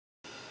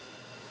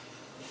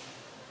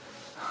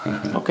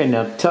Okay,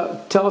 now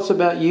tell us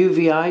about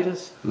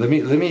uveitis.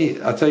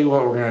 I'll tell you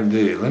what we're going to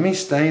do. Let me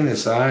stain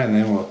this eye and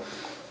then we'll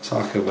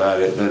talk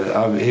about it.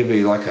 But he'll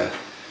be like a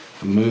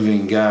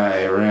moving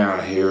guy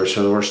around here.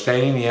 So we're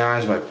staining the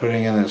eyes by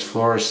putting in this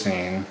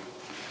fluorescein.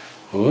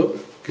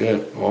 Whoop,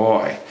 good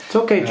boy. It's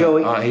okay,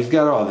 Joey. He's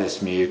got all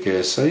this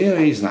mucus, so you know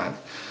he's not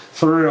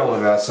thrilled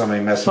about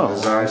somebody messing with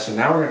his eyes. So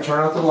now we're going to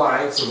turn out the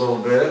lights a little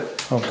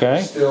bit.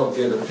 Okay. Still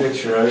get a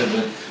picture of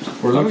it,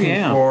 but we're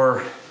looking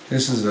for,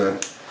 this is a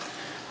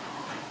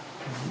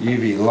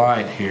UV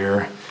light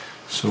here.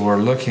 So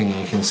we're looking,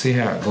 you can see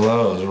how it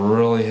glows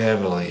really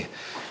heavily.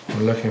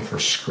 We're looking for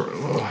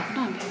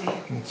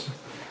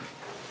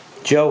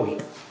Joey.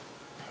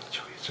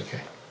 It's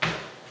okay.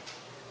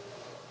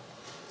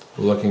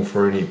 We're looking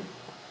for any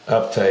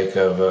uptake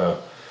of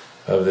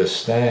this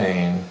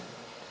stain,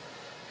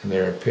 and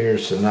there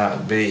appears to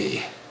not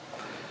be.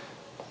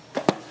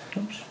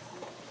 Oops.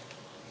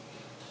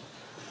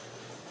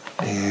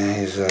 Yeah,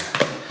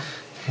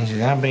 he's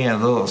not being a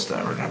little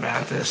stubborn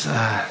about this.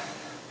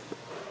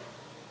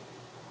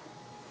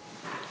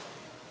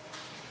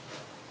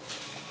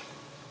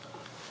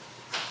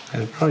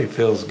 It probably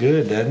feels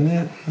good, doesn't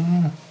it?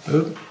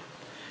 Oop.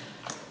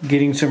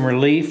 Getting some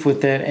relief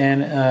with that,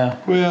 and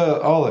well,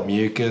 all the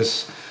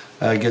mucus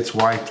gets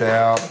wiped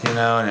out, you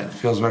know, and it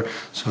feels better.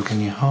 So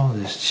can you hold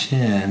his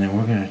chin, and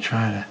we're going to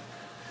try to.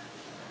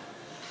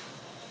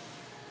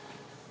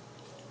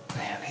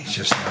 Man,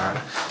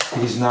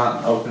 he's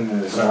not opening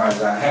his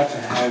eyes. I have to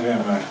have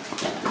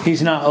him.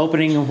 He's not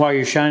opening while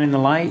you're shining the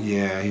light.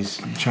 Yeah, he's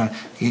trying.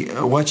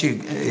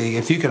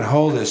 If you can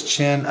hold his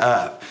chin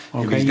up.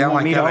 Okay, if he's down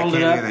like that, I can't do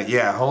that.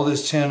 Yeah, hold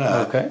his chin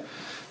up. Okay.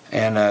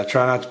 And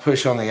try not to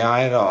push on the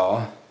eye at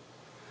all.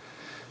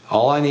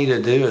 All I need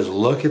to do is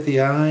look at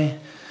the eye.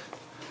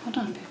 Hold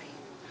on, baby.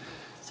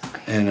 It's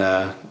okay. And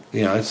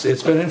you know,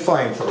 it's been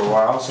inflamed for a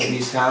while, so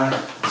he's kind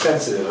of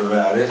sensitive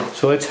about it.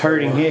 So it's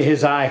hurting.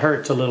 His eye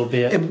hurts a little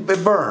bit. It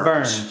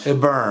burns. It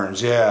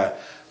burns. Yeah.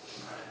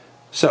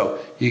 So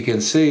you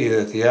can see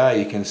that the eye,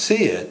 you can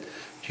see it,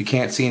 but you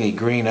can't see any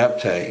green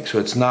uptake. So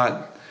it's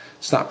not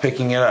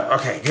picking it up.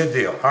 Okay, good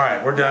deal. All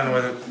right, we're done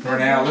with it for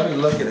now. Let me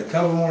look at a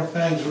couple more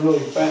things really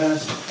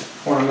fast.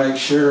 I want to make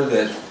sure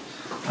that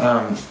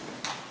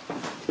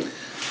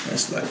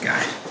this little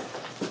guy.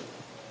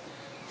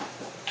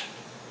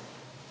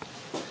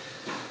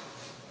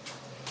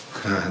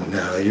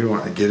 No, you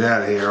want to get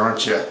out of here,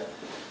 aren't you?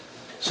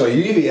 So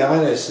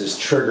uveitis is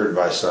triggered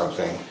by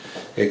something.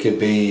 It could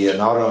be an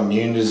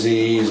autoimmune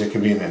disease, it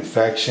could be an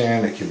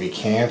infection, it could be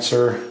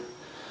cancer.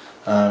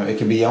 It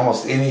could be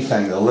almost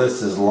anything. The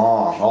list is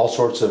long. All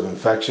sorts of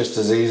infectious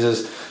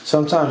diseases.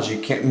 Sometimes you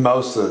can't,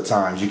 most of the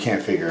times you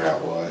can't figure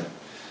out what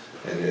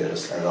it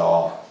is at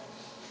all.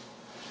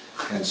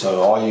 And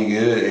so all you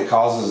do, it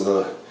causes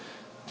the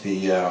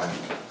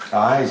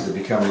eyes to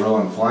become real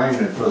inflamed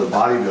and for the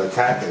body to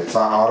attack it. It's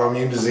an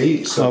autoimmune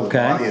disease. So the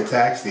body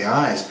attacks the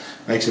eyes,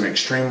 makes them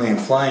extremely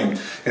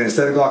inflamed. And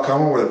instead of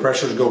glaucoma where the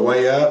pressures go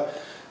way up,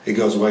 it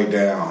goes way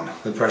down.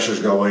 The pressures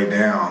go way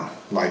down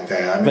like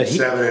that. I mean,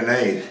 7 and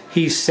 8.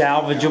 He's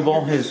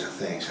salvageable. I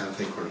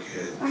think we're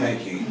good.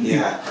 Thank you.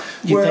 Yeah.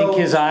 Do you think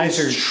his eyes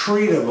are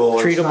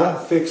treatable? It's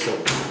not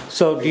fixable.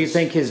 So do you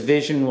think his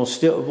vision will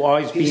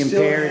always be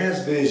impaired? He still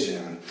has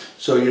vision.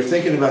 So you're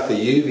thinking about the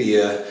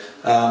uvea,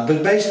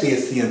 but basically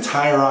it's the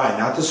entire eye,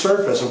 not the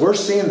surface. We're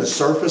seeing the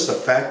surface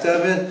effect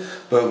of it,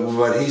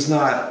 but he's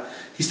not.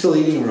 He's still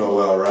eating real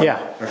well, right?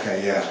 Yeah.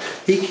 Okay, yeah.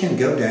 He can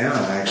go down,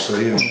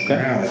 actually, on the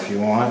ground if you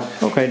want.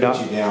 Okay, Doc.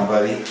 Put you down,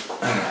 buddy.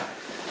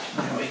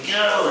 There we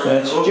go.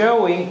 That's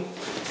Joey.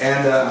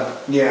 And,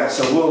 yeah,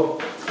 so we'll